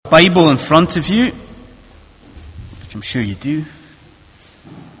Bible in front of you, which I'm sure you do,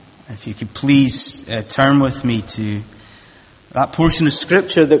 if you could please turn with me to that portion of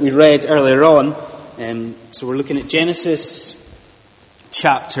Scripture that we read earlier on. So we're looking at Genesis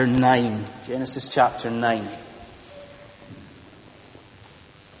chapter 9. Genesis chapter 9.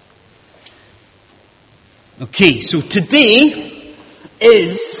 Okay, so today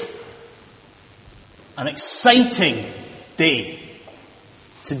is an exciting day.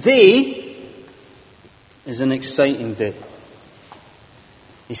 Today is an exciting day.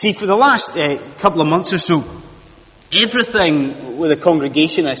 You see, for the last couple of months or so, everything with the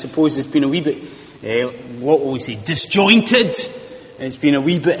congregation, I suppose, has been a wee bit, what will we say, disjointed. It's been a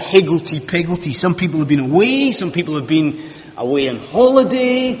wee bit higgledy-piggledy. Some people have been away, some people have been away on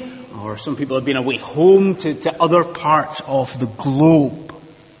holiday, or some people have been away home to other parts of the globe.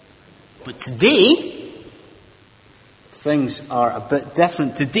 But today, things are a bit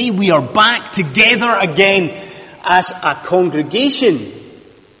different. Today we are back together again as a congregation.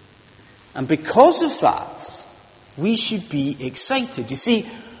 And because of that, we should be excited. You see,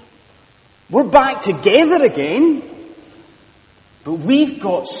 we're back together again, but we've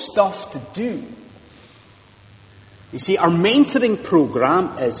got stuff to do. You see, our mentoring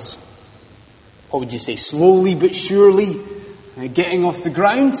program is, what would you say, slowly but surely getting off the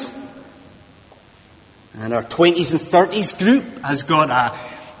ground. And our 20s and 30s group has got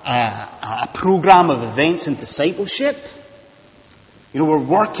a program of events and discipleship. You know, we're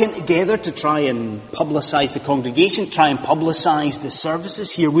working together to try and publicise the congregation, try and publicise the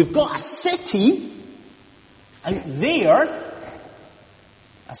services here. We've got a city out there,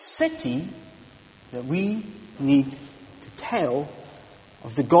 a city that we need to tell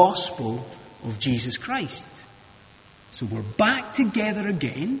of the gospel of Jesus Christ. So we're back together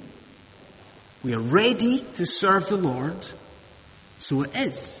again. We are ready to serve the Lord. So it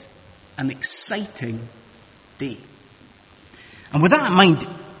is an exciting day. And with that in mind,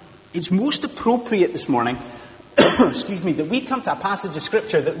 it's most appropriate this morning, excuse me, that we come to a passage of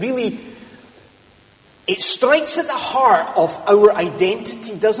Scripture that really, it strikes at the heart of our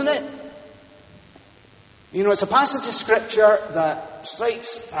identity, doesn't it? You know, it's a passage of Scripture that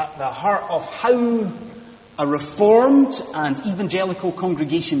strikes at the heart of how a reformed and evangelical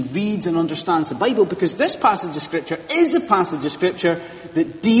congregation reads and understands the Bible, because this passage of Scripture is a passage of Scripture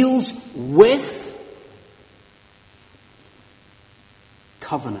that deals with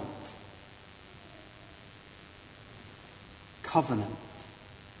covenant. Covenant.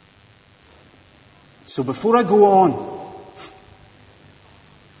 So before I go on,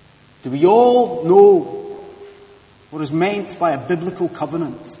 do we all know what is meant by a biblical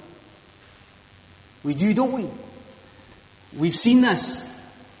covenant? We do, don't we? We've seen this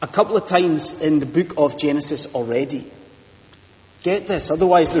a couple of times in the book of Genesis already. Get this,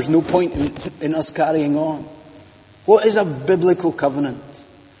 otherwise there's no point in us carrying on. What is a biblical covenant?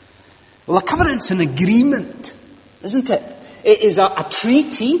 Well, a covenant's an agreement, isn't it? It is a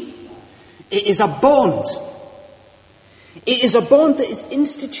treaty. It is a bond. It is a bond that is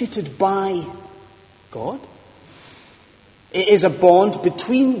instituted by God. It is a bond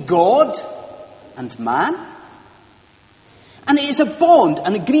between God and man. And it is a bond,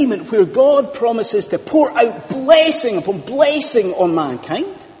 an agreement where God promises to pour out blessing upon blessing on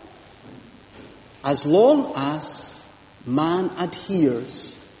mankind as long as man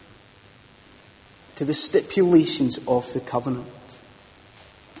adheres to the stipulations of the covenant.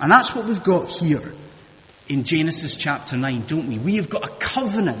 And that's what we've got here in Genesis chapter 9, don't we? We have got a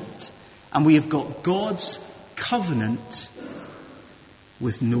covenant, and we have got God's covenant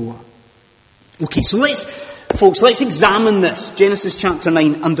with Noah. Okay, so let's examine this, Genesis chapter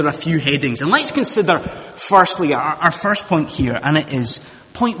 9, under a few headings. And let's consider, firstly, our first point here, and it is,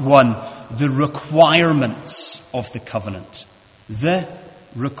 point 1, the requirements of the covenant. The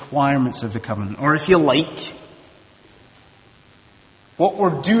requirements of the covenant. Or if you like, what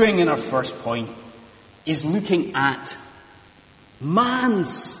we're doing in our first point is looking at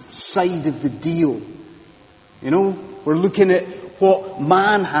man's side of the deal. You know, we're looking at what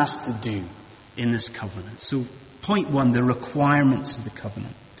man has to do in this covenant. So, point 1, the requirements of the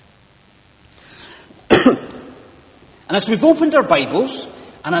covenant. And as we've opened our Bibles,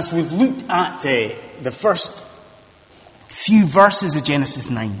 and as we've looked at the first few verses of Genesis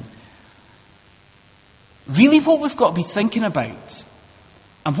 9, really what we've got to be thinking about,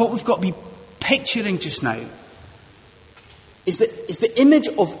 and what we've got to be picturing just now, is the image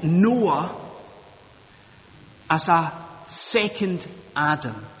of Noah as a second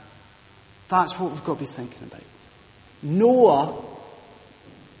Adam. That's what we've got to be thinking about. Noah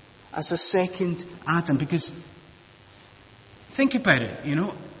as a second Adam. Because, think about it, you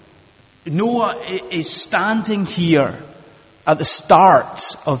know. Noah is standing here at the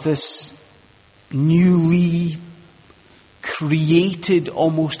start of this newly created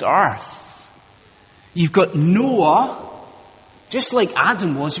almost earth. You've got Noah, just like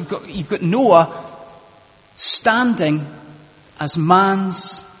Adam was, you've got Noah standing as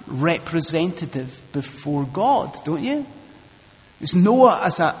man's representative before God, don't you? It's Noah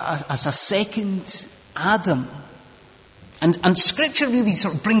as a second Adam. And Scripture really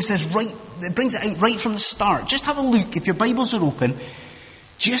sort of brings it out right from the start. Just have a look, if your Bibles are open,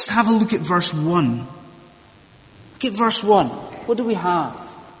 just have a look at verse 1. Look at verse 1. What do we have?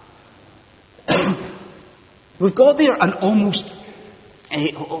 We've got there an almost,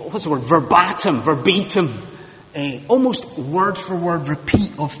 verbatim, almost word for word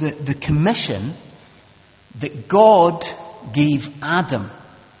repeat of the commission that God gave Adam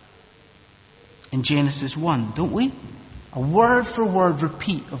in Genesis 1, don't we? A word for word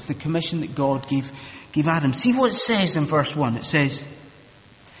repeat of the commission that God gave Adam. See what it says in verse 1. It says,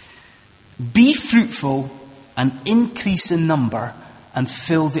 "Be fruitful and increase in number and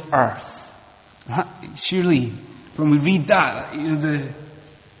fill the earth." Surely, when we read that, the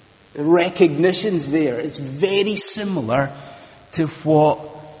recognition's there. It's very similar to what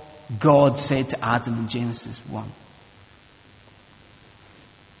God said to Adam in Genesis 1.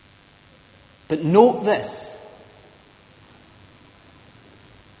 But note this.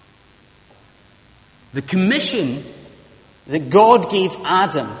 The commission that God gave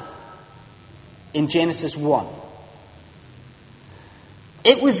Adam in Genesis 1,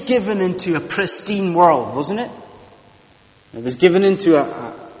 it was given into a pristine world, wasn't it? It was given into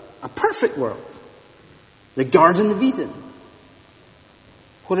a perfect world. The Garden of Eden.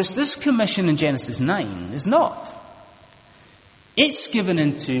 Whereas this commission in Genesis 9 is not. It's given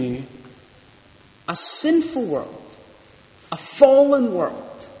into a sinful world. A fallen world.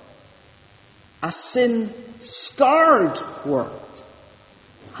 A sin-scarred world.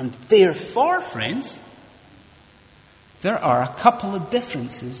 And therefore, friends, there are a couple of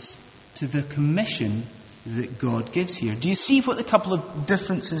differences to the commission that God gives here. Do you see what the couple of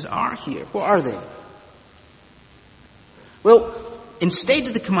differences are here? What are they? Well, instead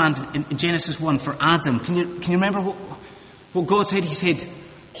of the command in Genesis 1 for Adam, can you remember what God said?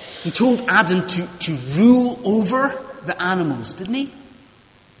 He told Adam to rule over the animals, didn't he?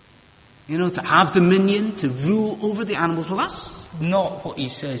 To have dominion, to rule over the animals. Well, that's not what he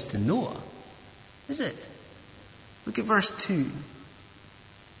says to Noah, is it? Look at verse 2.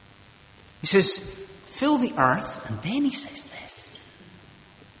 He says, "Fill the earth," and then he says this.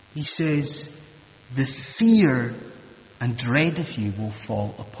 He says, "The fear and dread of you will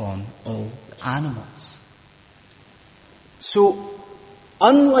fall upon all the animals." So,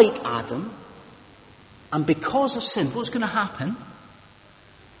 unlike Adam, and because of sin, what's going to happen?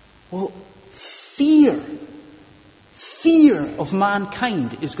 Well, fear of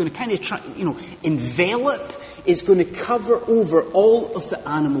mankind is going to kind of envelop, is going to cover over all of the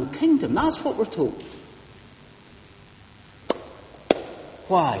animal kingdom. That's what we're told.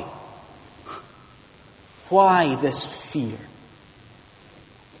 Why? Why this fear?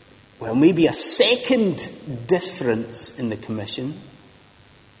 Well, maybe a second difference in the commission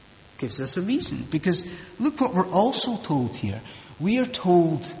gives us a reason. Because look what we're also told here. We are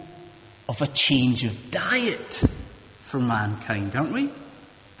told of a change of diet for mankind, aren't we?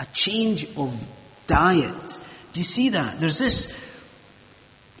 A change of diet. Do you see that? There's this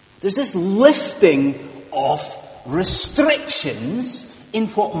lifting of restrictions in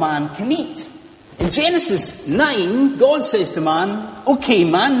what man can eat. In Genesis 9, God says to man, "Okay,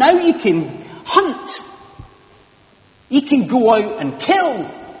 man, now you can hunt. You can go out and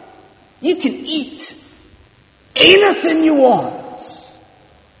kill. You can eat anything you want."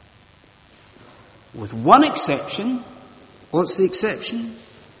 With one exception. What's the exception?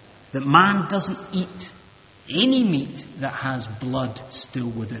 That man doesn't eat any meat that has blood still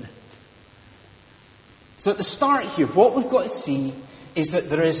within it. So at the start here, what we've got to see is that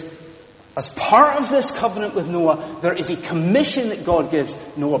there is, as part of this covenant with Noah, there is a commission that God gives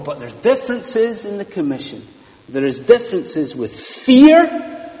Noah, but there's differences in the commission. There is differences with fear,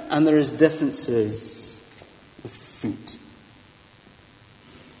 and there is differences with food.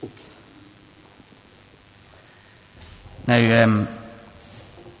 Now,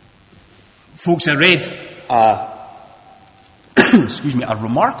 folks, I read a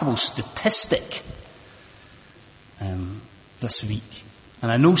remarkable statistic this week.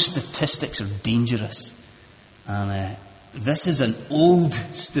 And I know statistics are dangerous. And this is an old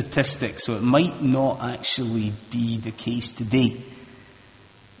statistic, so it might not actually be the case today.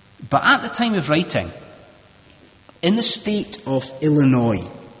 But at the time of writing, in the state of Illinois,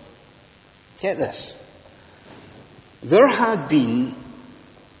 Get this. There had been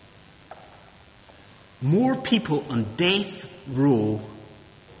more people on death row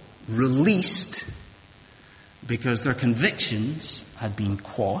released because their convictions had been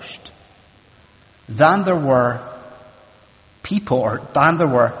quashed than there were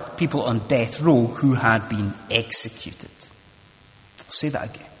people on death row who had been executed. I'll say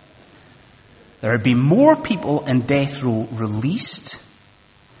that again. There had been more people in death row released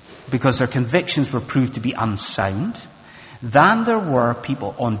because their convictions were proved to be unsound than there were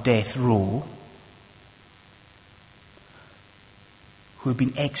people on death row who had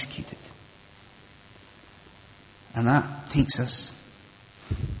been executed. And that takes us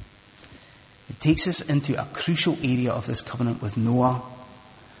into a crucial area of this covenant with Noah.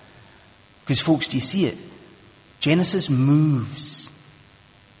 Because folks, do you see it? Genesis moves.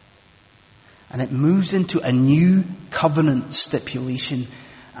 And it moves into a new covenant stipulation.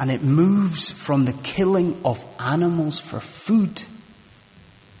 And it moves from the killing of animals for food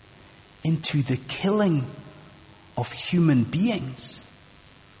into the killing of human beings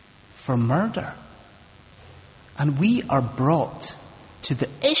for murder. And we are brought to the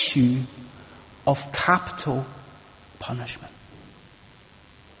issue of capital punishment.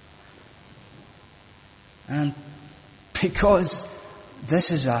 And because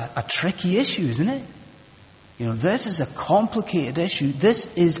this is a tricky issue, isn't it? You know, this is a complicated issue.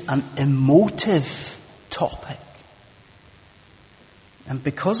 This is an emotive topic. And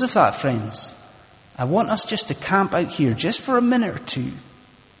because of that, friends, I want us just to camp out here just for a minute or two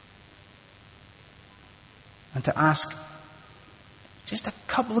and to ask just a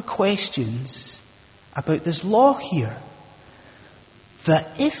couple of questions about this law here.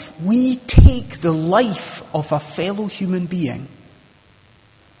 That if we take the life of a fellow human being,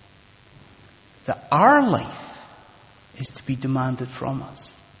 that our life is to be demanded from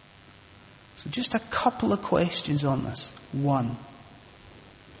us. So just a couple of questions on this. One,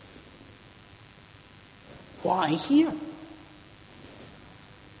 why here?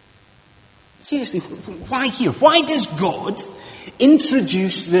 Seriously, why here? Why does God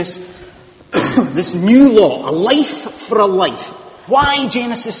introduce this, this new law, a life for a life? Why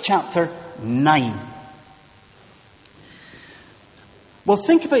Genesis chapter 9? Well,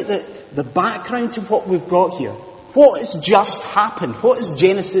 think about the background to what we've got here. What has just happened? What has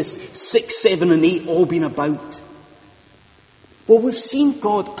Genesis 6, 7 and 8 all been about? Well, we've seen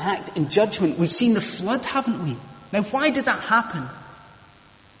God act in judgment. We've seen the flood, haven't we? Now, why did that happen?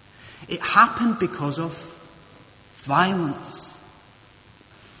 It happened because of violence.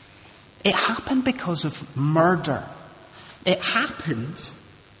 It happened because of murder. It happened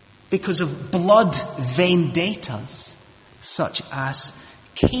because of blood vendettas, such as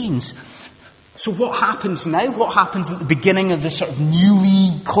Cain's. So what happens now? What happens at the beginning of this sort of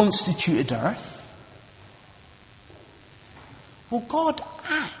newly constituted earth? Well, God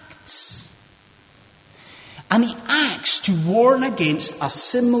acts. And he acts to warn against a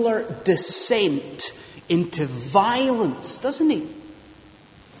similar descent into violence, doesn't he?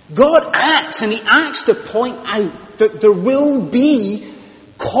 God acts, and he acts to point out that there will be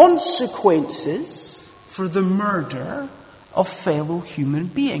consequences for the murder of fellow human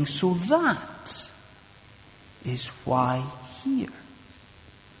beings. So that is why here.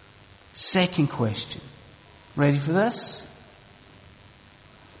 Second question. Ready for this?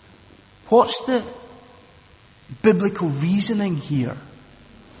 What's the biblical reasoning here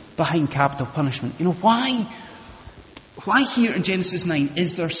behind capital punishment? You know, why here in Genesis 9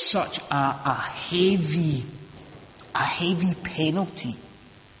 is there such a heavy penalty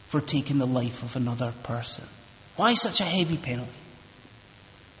for taking the life of another person? Why such a heavy penalty?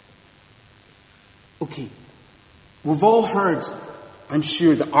 Okay, we've all heard, I'm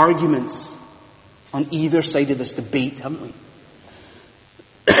sure, the arguments on either side of this debate, haven't we?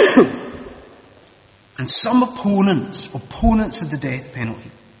 And some opponents of the death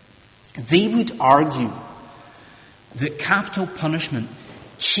penalty, they would argue that capital punishment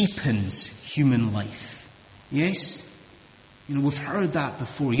cheapens human life. Yes? You know, we've heard that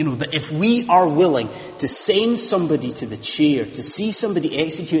before. You know, that if we are willing to send somebody to the chair, to see somebody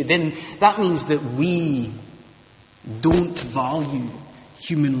executed, then that means that we don't value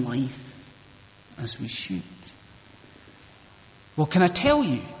human life as we should. Well, can I tell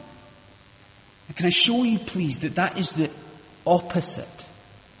you, can I show you, please, that is the opposite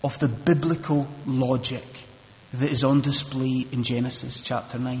of the biblical logic that is on display in Genesis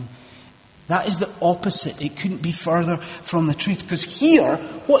chapter 9. That is the opposite. It couldn't be further from the truth. Because here,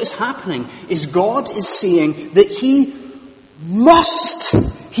 what is happening is God is saying that he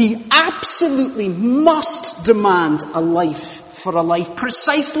absolutely must demand a life for a life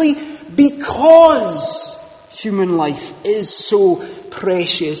precisely because human life is so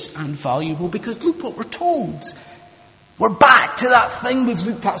precious and valuable. Because look what we're told. We're back to that thing we've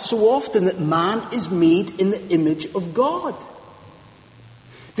looked at so often, that man is made in the image of God.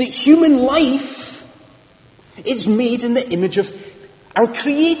 That human life is made in the image of our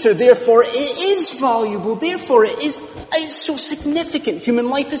Creator. Therefore it is valuable. Therefore it is so significant. Human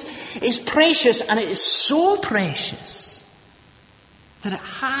life is precious, and it is so precious that it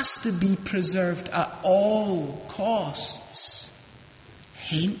has to be preserved at all costs.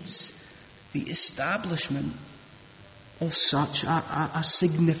 Hence the establishment of such a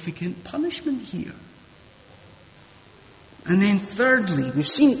significant punishment here. And then thirdly, we've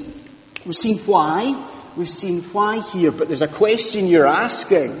seen why. We've seen why here, but there's a question you're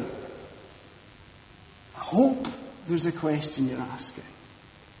asking. I hope there's a question you're asking.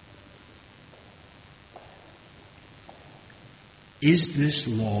 Is this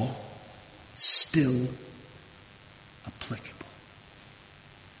law still applicable?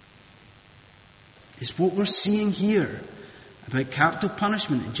 Is what we're seeing here about capital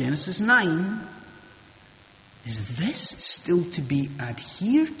punishment in Genesis 9, is this still to be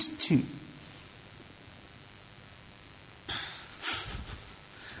adhered to?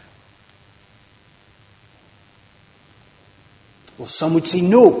 Well, some would say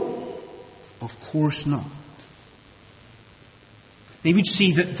no. Of course not. They would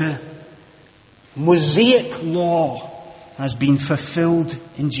say that the Mosaic law has been fulfilled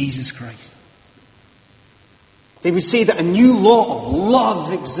in Jesus Christ. They would say that a new law of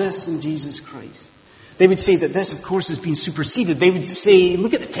love exists in Jesus Christ. They would say that this, of course, has been superseded. They would say,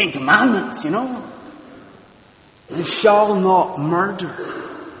 look at the Ten Commandments, you know. You shall not murder.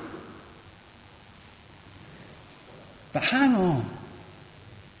 But hang on.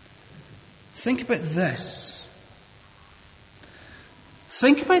 Think about this.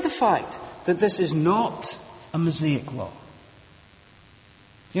 Think about the fact that this is not a Mosaic law.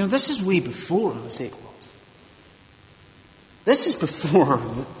 You know, this is way before Mosaic laws. This is before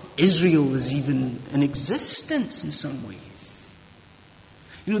Israel is even in existence in some ways.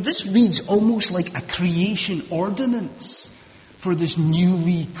 You know, this reads almost like a creation ordinance for this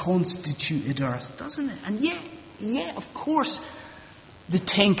newly constituted earth, doesn't it? And yet, of course, the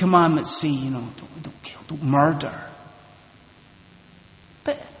Ten Commandments say, you know, don't kill, don't murder.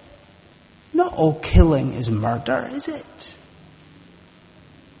 But not all killing is murder, is it?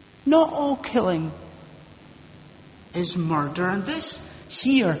 Not all killing is murder. And this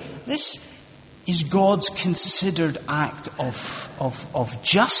is God's considered act of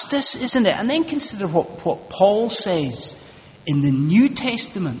justice, isn't it? And then consider what Paul says in the New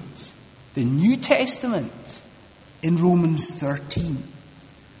Testament. The New Testament in Romans 13.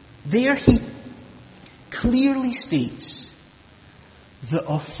 There he clearly states the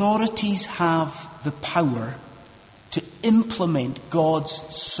authorities have the power to implement God's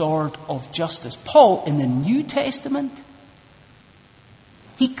sword of justice. Paul, in the New Testament,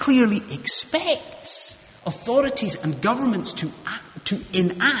 he clearly expects authorities and governments to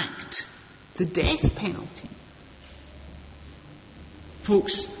enact the death penalty.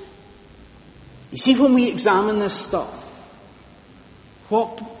 Folks, you see, when we examine this stuff,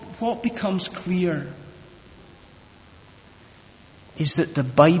 what becomes clear is that the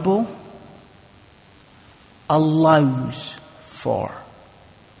Bible allows for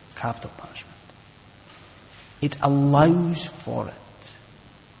capital punishment. It allows for it.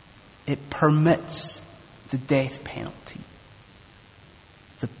 It permits the death penalty.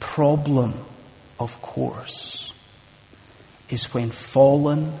 The problem, of course, is when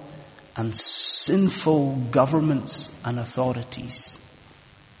fallen and sinful governments and authorities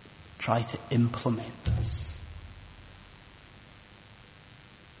try to implement this.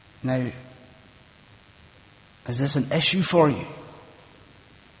 Now, is this an issue for you?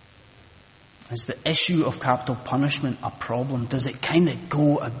 Is the issue of capital punishment a problem? Does it kind of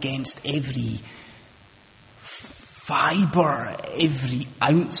go against every fibre, every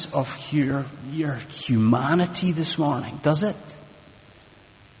ounce of your humanity this morning? Does it?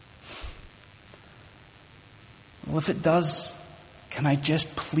 Well, if it does, can I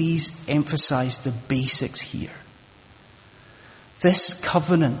just please emphasize the basics here? This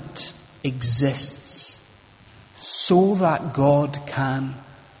covenant exists so that God can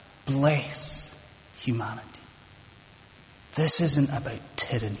bless humanity. This isn't about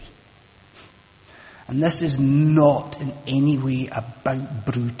tyranny. And this is not in any way about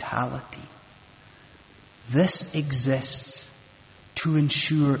brutality. This exists to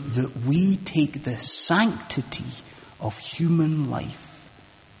ensure that we take the sanctity of human life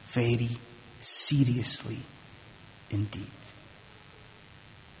very seriously indeed.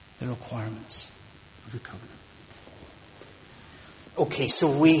 the requirements of the covenant. Okay, so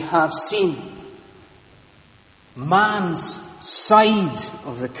we have seen man's side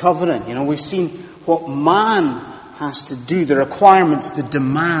of the covenant. We've seen what man has to do, the requirements, the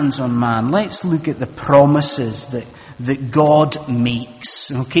demands on man. Let's look at the promises that God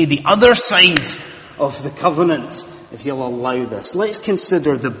makes. Okay, the other side of the covenant, if you'll allow this. Let's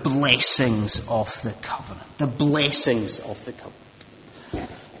consider the blessings of the covenant. The blessings of the covenant.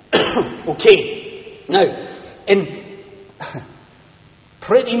 Okay, now, in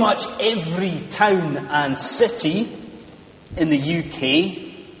pretty much every town and city in the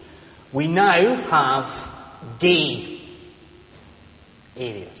UK, we now have gay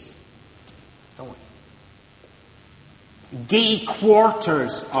areas, don't we? Gay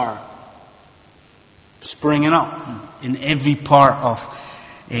quarters are springing up in every part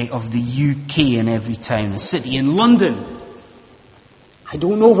of the UK, in every town and city. In London, I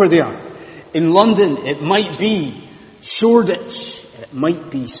don't know where they are. In London, it might be Shoreditch. It might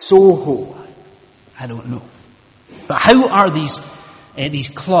be Soho. I don't know. But how are these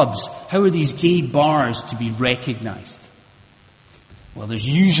clubs, how are these gay bars to be recognised? Well, there's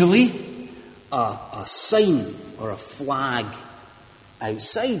usually a sign or a flag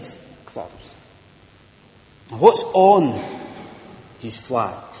outside clubs. Now, what's on these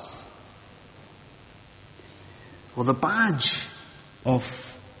flags? Well, the badge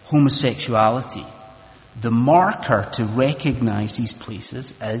of homosexuality, the marker to recognise these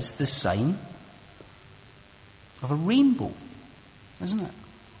places, is the sign of a rainbow, isn't it?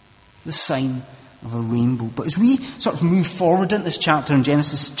 The sign of a rainbow. But as we sort of move forward in this chapter, in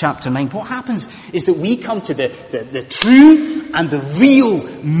Genesis chapter 9, what happens is that we come to the true and the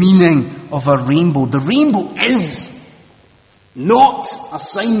real meaning of a rainbow. The rainbow is not a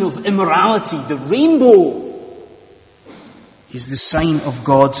sign of immorality. The rainbow is the sign of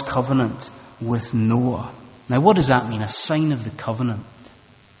God's covenant with Noah. Now, what does that mean? A sign of the covenant.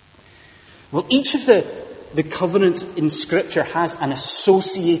 Well, each of the covenants in Scripture has an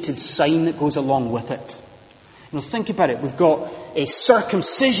associated sign that goes along with it. Think about it. We've got a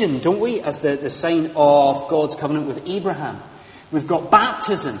circumcision, don't we, as the sign of God's covenant with Abraham. We've got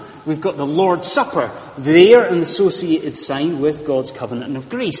baptism. We've got the Lord's Supper. They're an associated sign with God's covenant of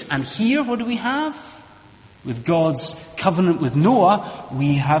grace. And here, what do we have? With God's covenant with Noah,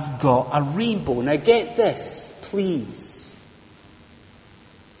 we have got a rainbow. Now get this, please.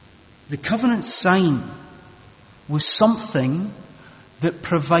 The covenant sign was something that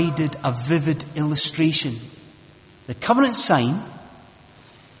provided a vivid illustration. The covenant sign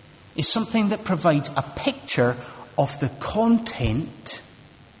is something that provides a picture of the content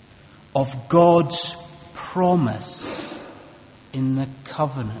of God's promise in the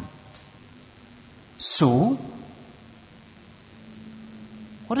covenant. So,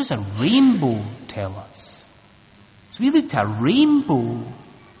 what does a rainbow tell us? So we looked at a rainbow.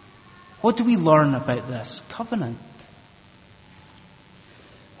 What do we learn about this covenant?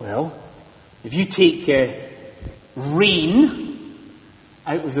 Well, if you take rain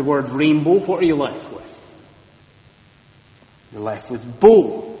out of the word rainbow, what are you left with? You're left with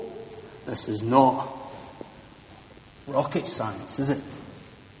bow. This is not rocket science, is it?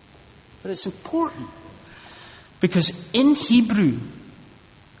 But it's important. Because in Hebrew,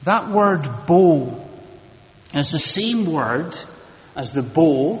 that word bow is the same word as the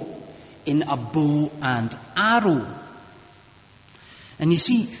bow in a bow and arrow. And you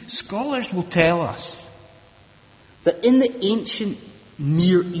see, scholars will tell us that in the ancient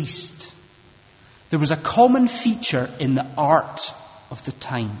Near East, there was a common feature in the art of the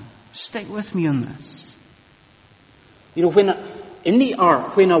time. Stick with me on this. In the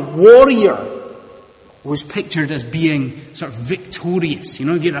art, when a warrior was pictured as being sort of victorious,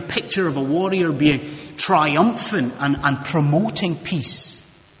 you get a picture of a warrior being triumphant and promoting peace,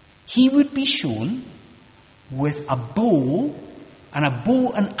 he would be shown with a bow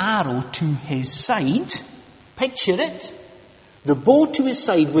and arrow to his side. Picture it. The bow to his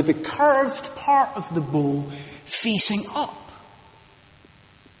side with the curved part of the bow facing up.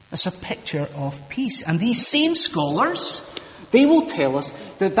 That's a picture of peace. And these same scholars, they will tell us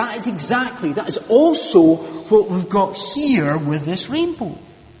that is also what we've got here with this rainbow.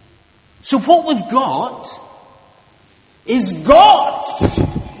 So what we've got is God.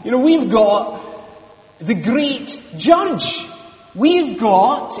 We've got the great judge. We've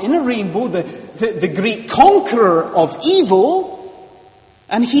got, in a rainbow, the great conqueror of evil.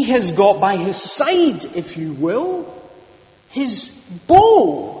 And he has got by his side, if you will, his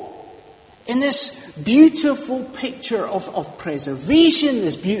bow. In this beautiful picture of preservation,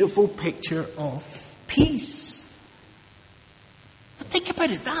 this beautiful picture of peace. But think about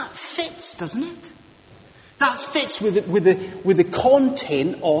about it, that fits, doesn't it? That fits with the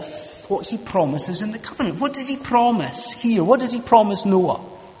content of what he promises in the covenant. What does he promise here? What does he promise Noah?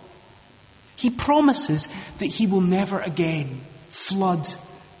 He promises that he will never again flood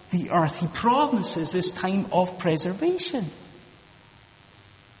the earth. He promises this time of preservation.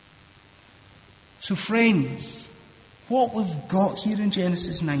 So friends, what we've got here in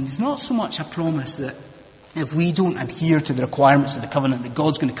Genesis 9 is not so much a promise that if we don't adhere to the requirements of the covenant, that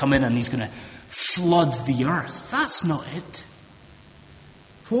God's going to come in and he's going to flood the earth. That's not it.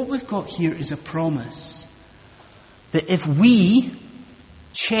 What we've got here is a promise that if we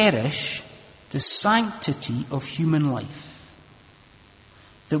cherish the sanctity of human life,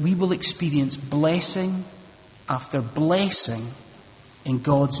 that we will experience blessing after blessing in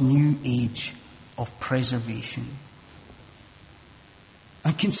God's new age of preservation.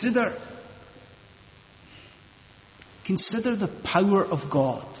 And consider the power of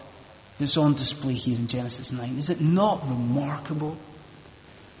God that's on display here in Genesis 9. Is it not remarkable?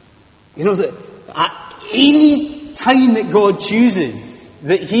 You know that at any time that God chooses,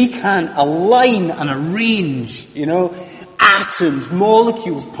 that he can align and arrange, atoms,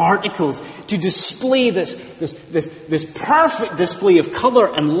 molecules, particles, to display this perfect display of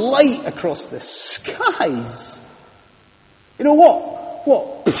colour and light across the skies. You know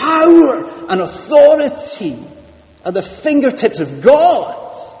what power and authority at the fingertips of God.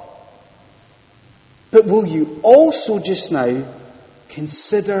 But will you also just now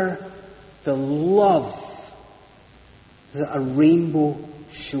consider the love that a rainbow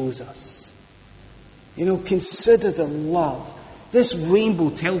shows us? Consider the love. This rainbow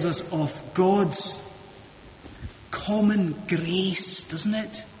tells us of God's common grace, doesn't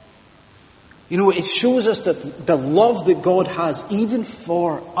it? It shows us that the love that God has even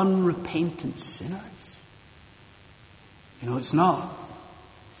for unrepentant sinners. It's not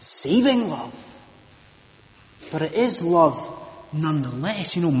saving love, but it is love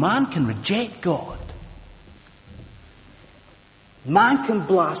nonetheless. Man can reject God. Man can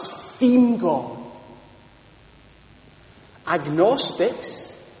blaspheme God.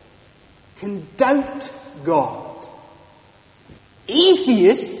 Agnostics can doubt God.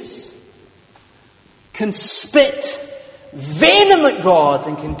 Atheists can spit venom at God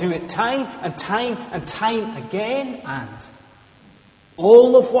and can do it time and time and time again. And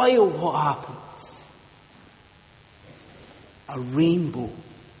all the while, what happens? A rainbow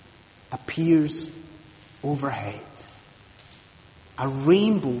appears overhead. A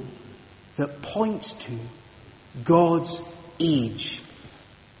rainbow that points to God's age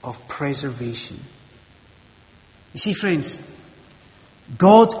of preservation. You see, friends,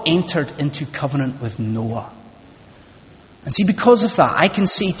 God entered into covenant with Noah. And see, because of that, I can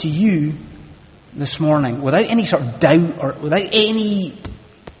say to you this morning, without any sort of doubt or without any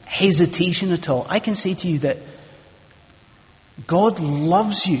hesitation at all, I can say to you that God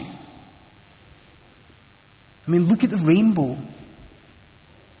loves you. I mean, look at the rainbow.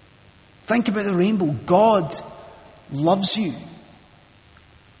 Think about the rainbow. God loves you.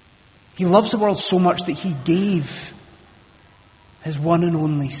 He loves the world so much that he gave his one and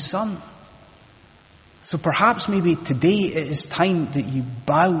only Son. So perhaps maybe today it is time that you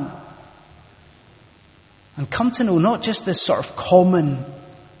bow and come to know not just this sort of common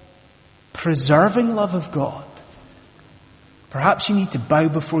preserving love of God. Perhaps you need to bow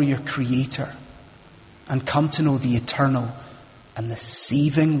before your Creator and come to know the eternal and the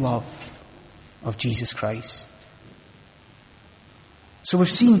saving love of Jesus Christ. So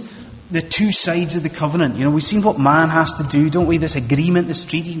we've seen the two sides of the covenant. We've seen what man has to do, don't we? This agreement, this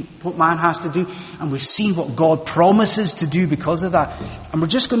treaty, what man has to do. And we've seen what God promises to do because of that. And we're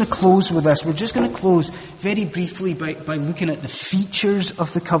just going to close with this. We're just going to close very briefly by looking at the features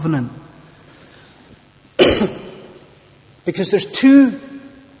of the covenant. Because there's two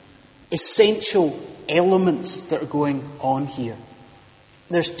essential elements that are going on here.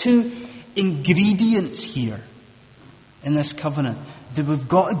 There's two ingredients here in this covenant that we've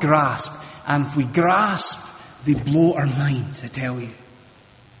got to grasp. And if we grasp, they blow our minds, I tell you.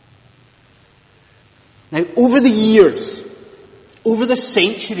 Now, over the years, over the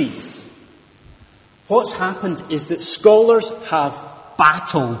centuries, what's happened is that scholars have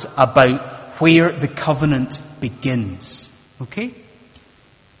battled about where the covenant begins. Okay?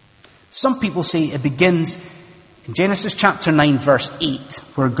 Some people say it begins in Genesis chapter 9, verse 8,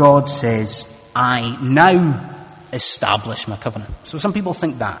 where God says, I now establish my covenant. So some people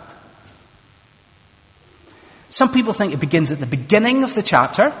think that. Some people think it begins at the beginning of the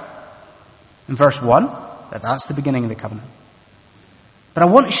chapter, in verse 1, that's the beginning of the covenant. But I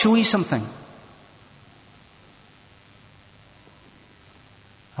want to show you something.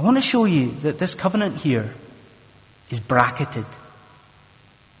 I want to show you that this covenant here is bracketed.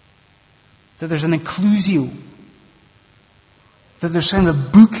 That there's an inclusio. That there's kind of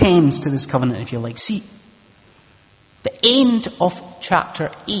bookends to this covenant, if you like. See, the end of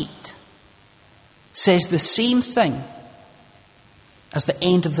chapter 8 says the same thing as the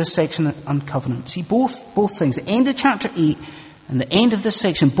end of this section on covenant. See, both things. The end of chapter 8 and the end of this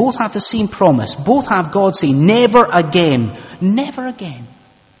section both have the same promise. Both have God saying, never again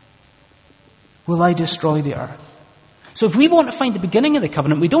will I destroy the earth. So if we want to find the beginning of the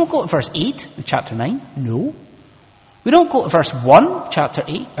covenant, we don't go to verse 8 of chapter 9. No. We don't go to verse 1 chapter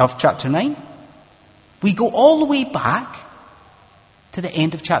 8 of chapter 9. We go all the way back to the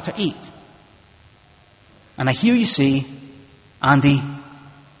end of chapter 8. And I hear you say, Andy,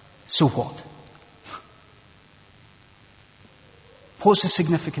 so what? What's the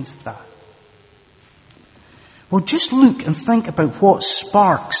significance of that? Well, just look and think about what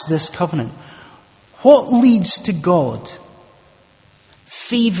sparks this covenant. What leads to God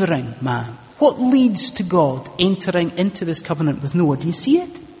favouring man? What leads to God entering into this covenant with Noah? Do you see it?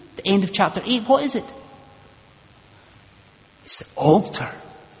 The end of chapter 8, what is it? It's the altar,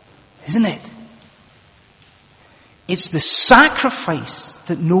 isn't it? It's the sacrifice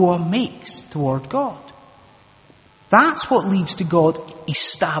that Noah makes toward God. That's what leads to God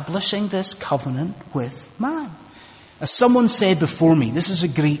establishing this covenant with man. As someone said before me, this is a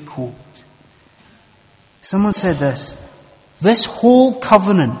great quote. Someone said this whole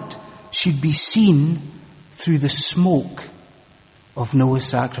covenant should be seen through the smoke of Noah's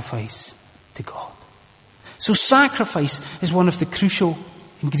sacrifice to God. So sacrifice is one of the crucial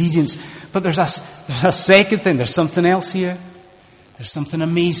ingredients. But there's a second thing. There's something else here. There's something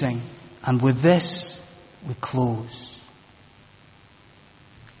amazing. And with this, we close.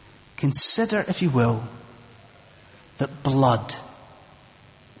 Consider, if you will, that blood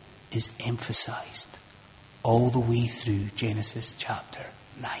is emphasized all the way through Genesis chapter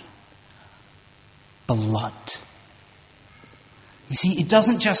 9. Blood. You see, it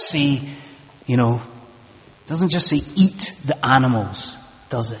doesn't just say, doesn't just say eat the animals,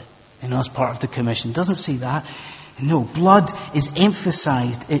 does it? As part of the commission. It doesn't say that. No, blood is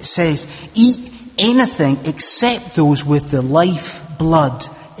emphasized. It says, eat anything except those with the life blood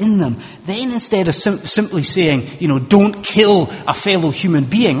in them. Then instead of simply saying, don't kill a fellow human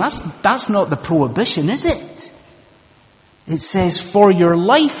being, that's not the prohibition, is it? It says, for your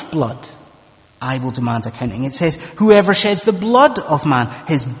lifeblood, I will demand accounting. It says, whoever sheds the blood of man,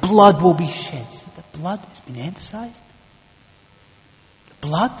 his blood will be shed. See, the blood has been emphasized. The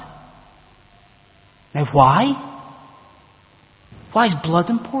blood. Now why? Why is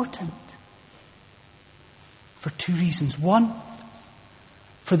blood important? For two reasons. One,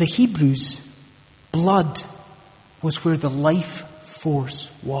 for the Hebrews, blood was where the life force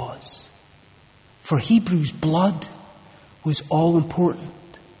was. For Hebrews, blood was all important.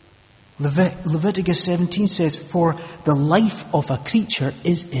 Leviticus 17 says, for the life of a creature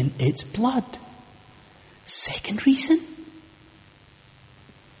is in its blood. Second reason,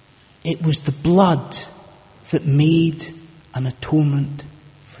 it was the blood that made an atonement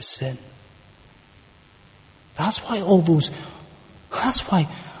for sin. That's why all those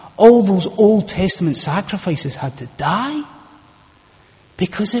Old Testament sacrifices had to die.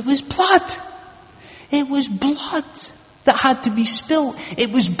 Because it was blood. It was blood that had to be spilled.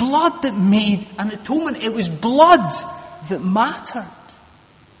 It was blood that made an atonement. It was blood that mattered.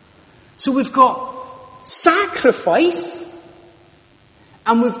 So we've got sacrifice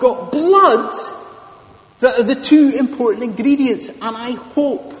and we've got blood that are the two important ingredients. And I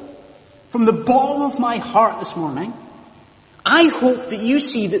hope, from the bottom of my heart this morning, I hope that you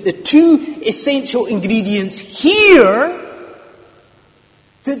see that the two essential ingredients here,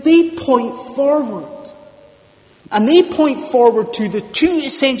 that they point forward. And they point forward to the two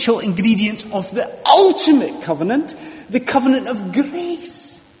essential ingredients of the ultimate covenant, the covenant of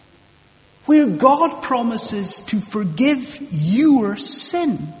grace, where God promises to forgive your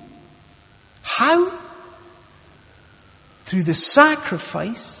sin. How? Through the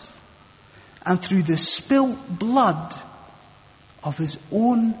sacrifice and through the spilt blood of his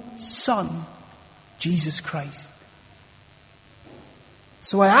own Son, Jesus Christ.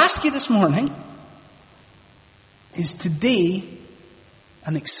 So I ask you this morning, is today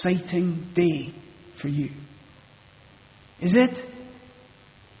an exciting day for you? Is it?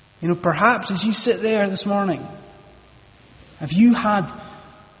 Perhaps as you sit there this morning, have you had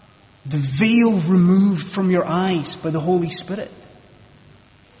the veil removed from your eyes by the Holy Spirit?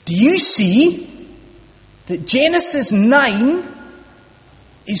 Do you see that Genesis 9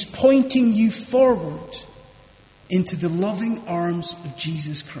 is pointing you forward into the loving arms of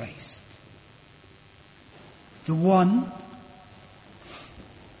Jesus Christ. The one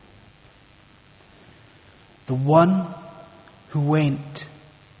who went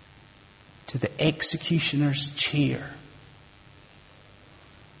to the executioner's chair.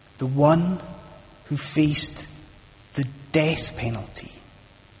 The one who faced the death penalty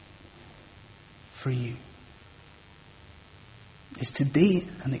for you. Is today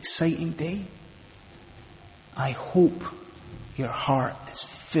an exciting day? I hope your heart is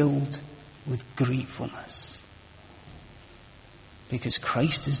filled with gratefulness. Because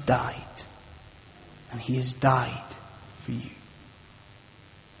Christ has died, and he has died for you.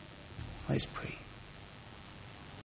 Let's pray.